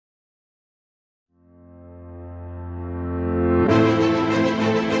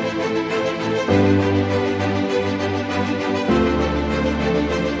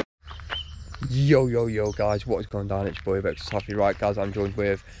Yo guys, what is going down? It's your boy Vex Taffy. Right guys, I'm joined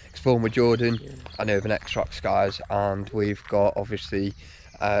with Exploring with Jordan and Urban Extracts guys, and we've got obviously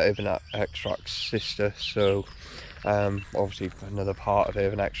Urban Extracts sister, so obviously another part of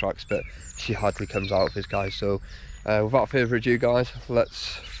Urban Extracts, but she hardly comes out of his guys. So without further ado guys,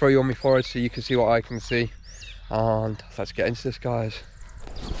 let's throw you on me forward so you can see what I can see, and let's get into this guys.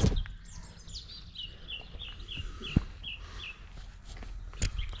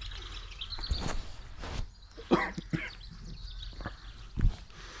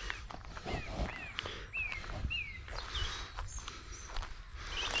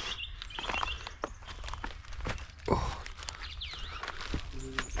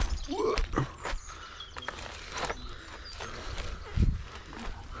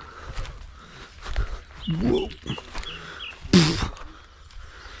 Whoa.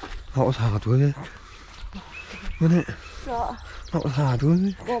 That was hard work, wasn't it? What? That was hard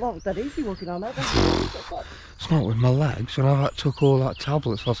work. Well, that was dead easy walking on it. It's not with my legs, and I took all that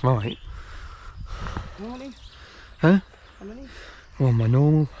tablets last night. How many? Huh? How many? Well, my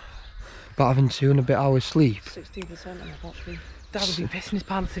normal. But having 2 and a bit hours sleep. 16% on my battery. Dad would be pissing his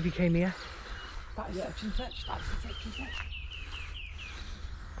pants if he came here. That is such and such. That's such and such.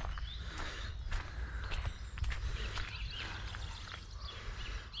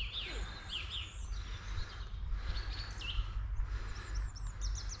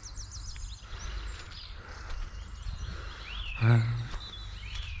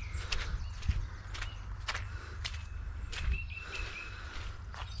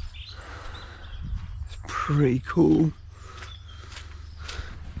 It's pretty cool.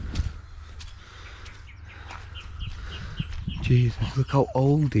 Jesus, look how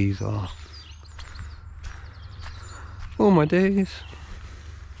old these are. Oh my days.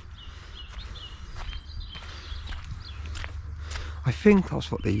 I think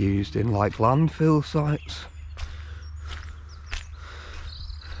that's what they used in like landfill sites.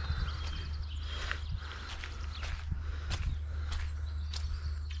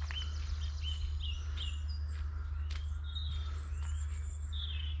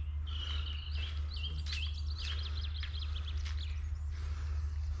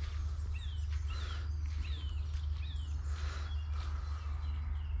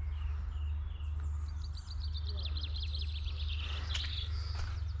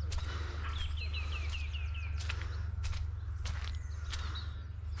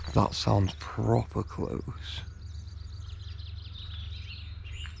 That sounds proper close.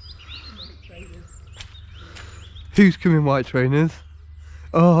 Who's coming, white trainers?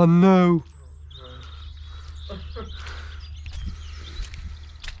 Oh no!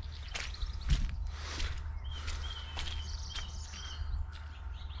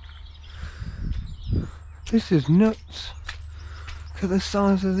 This is nuts. Look at the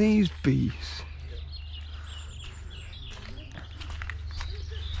size of these beasts.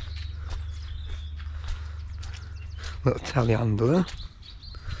 Little telehandler.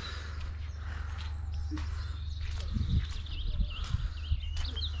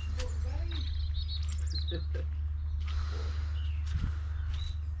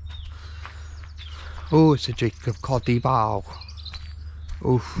 Oh, it's a Jacob Coddy bow.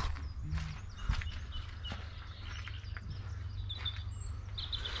 Oof.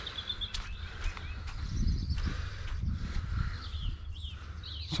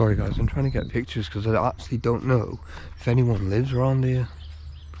 Sorry guys, I'm trying to get pictures because I actually don't know if anyone lives around here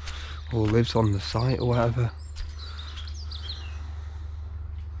or lives on the site or whatever.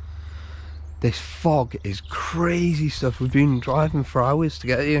 This fog is crazy stuff. We've been driving for hours to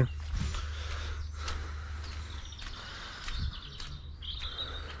get here.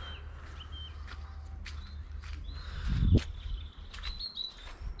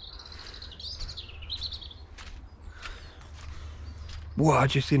 Whoa, I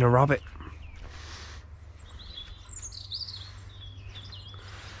just seen a rabbit.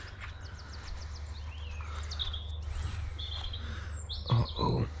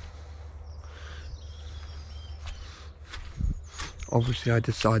 Uh-oh. Obviously I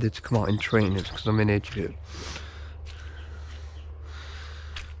decided to come out in trainers because I'm an idiot.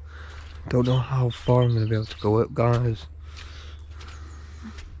 Don't know how far I'm going to be able to go up, guys.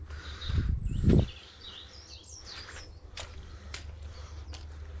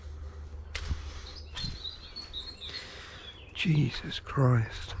 Jesus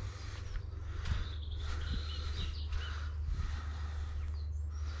Christ.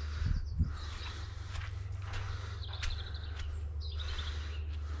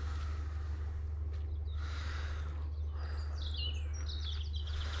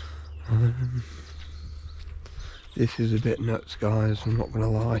 This is a bit nuts, guys, I'm not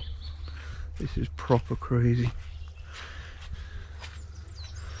gonna lie. This is proper crazy.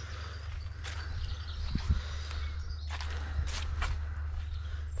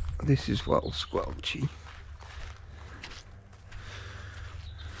 This is well squelchy.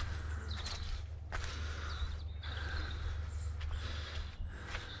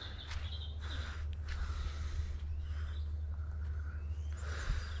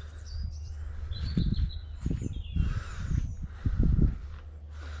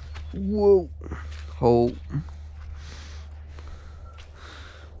 Whoa! Hole.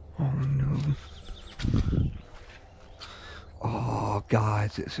 Oh no. Oh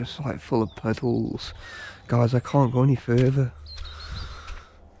guys, it's just like full of puddles. Guys, I can't go any further.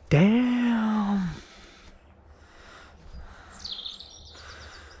 Damn!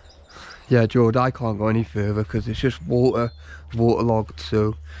 Yeah, Jordan, I can't go any further because it's just waterlogged,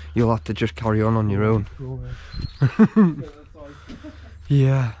 so you'll have to just carry on your own.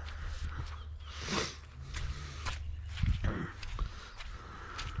 Yeah.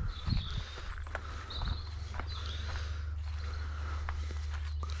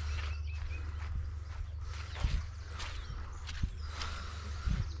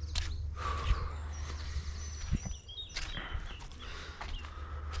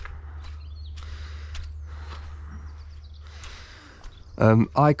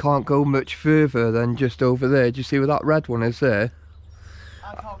 I can't go much further than just over there. Do you see where that red one is there?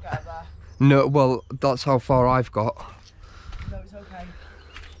 I can't get there. No, well, that's how far I've got. No, it's okay.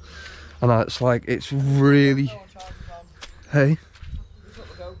 And it's like, it's really... Hey? We put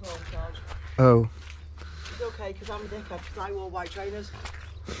the GoPro on charge. Oh. It's okay, because I'm a dickhead, because I wore white trainers.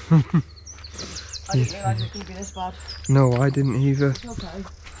 I didn't realise it was going to be this bad. No, I didn't either. It's okay.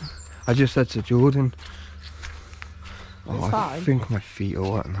 I just said to Jordan. It's Oh, I fine. think my feet are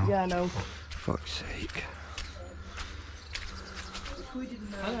wet now. Yeah, no. Fuck's sake. We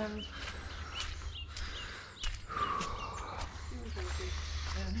didn't know.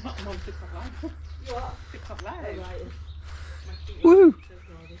 Woo!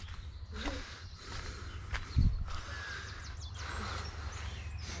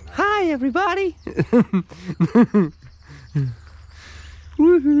 Hi everybody!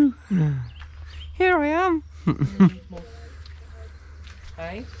 Woohoo! Here I am!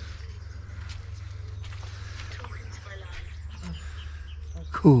 Hey?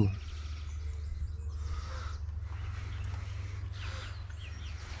 Cool.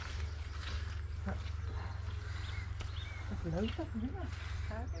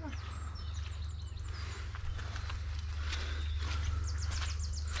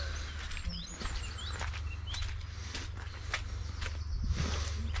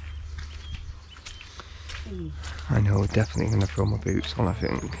 I know, definitely going to throw my boots on, I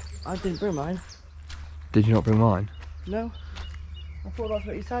think. I didn't bring mine. Did you not bring mine? No. I thought that's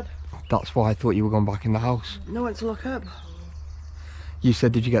what you said. That's why I thought you were going back in the house. No, I went to look up. You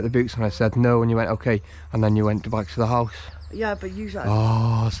said, did you get the boots? And I said no, and you went, okay. And then you went back to the house. Yeah, but you said...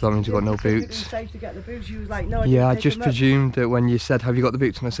 Oh, so that means you got no boots. Safe to get the boots. You was like, no, Yeah, I didn't take just them up. presumed that when you said, have you got the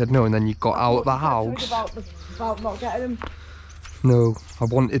boots? And I said no, and then you got out of the house. About not getting them. No, I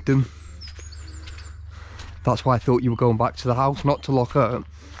wanted them. That's why I thought you were going back to the house, not to lock up.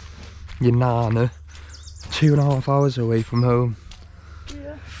 Your nana. 2.5 hours away from home.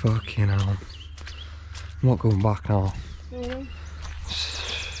 Yeah. Fucking hell. I'm not going back now. Yeah.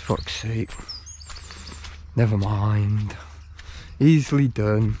 Fuck's sake. Never mind. Easily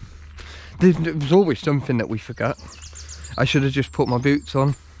done. There was always something that we forget. I should have just put my boots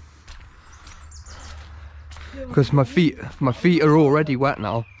on. Because my feet are already wet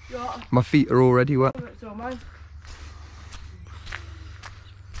now. Yeah. My feet are already wet. So mine.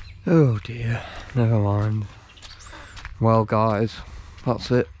 Oh dear, never mind. Well guys,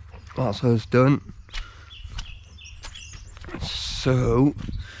 that's it. That's us done. So,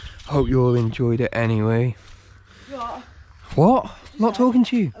 hope you all enjoyed it anyway. Yeah. What? Not talking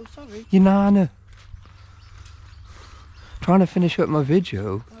to you. Oh, sorry. Your nana. Trying to finish up my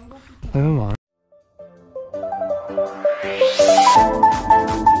video. Never mind.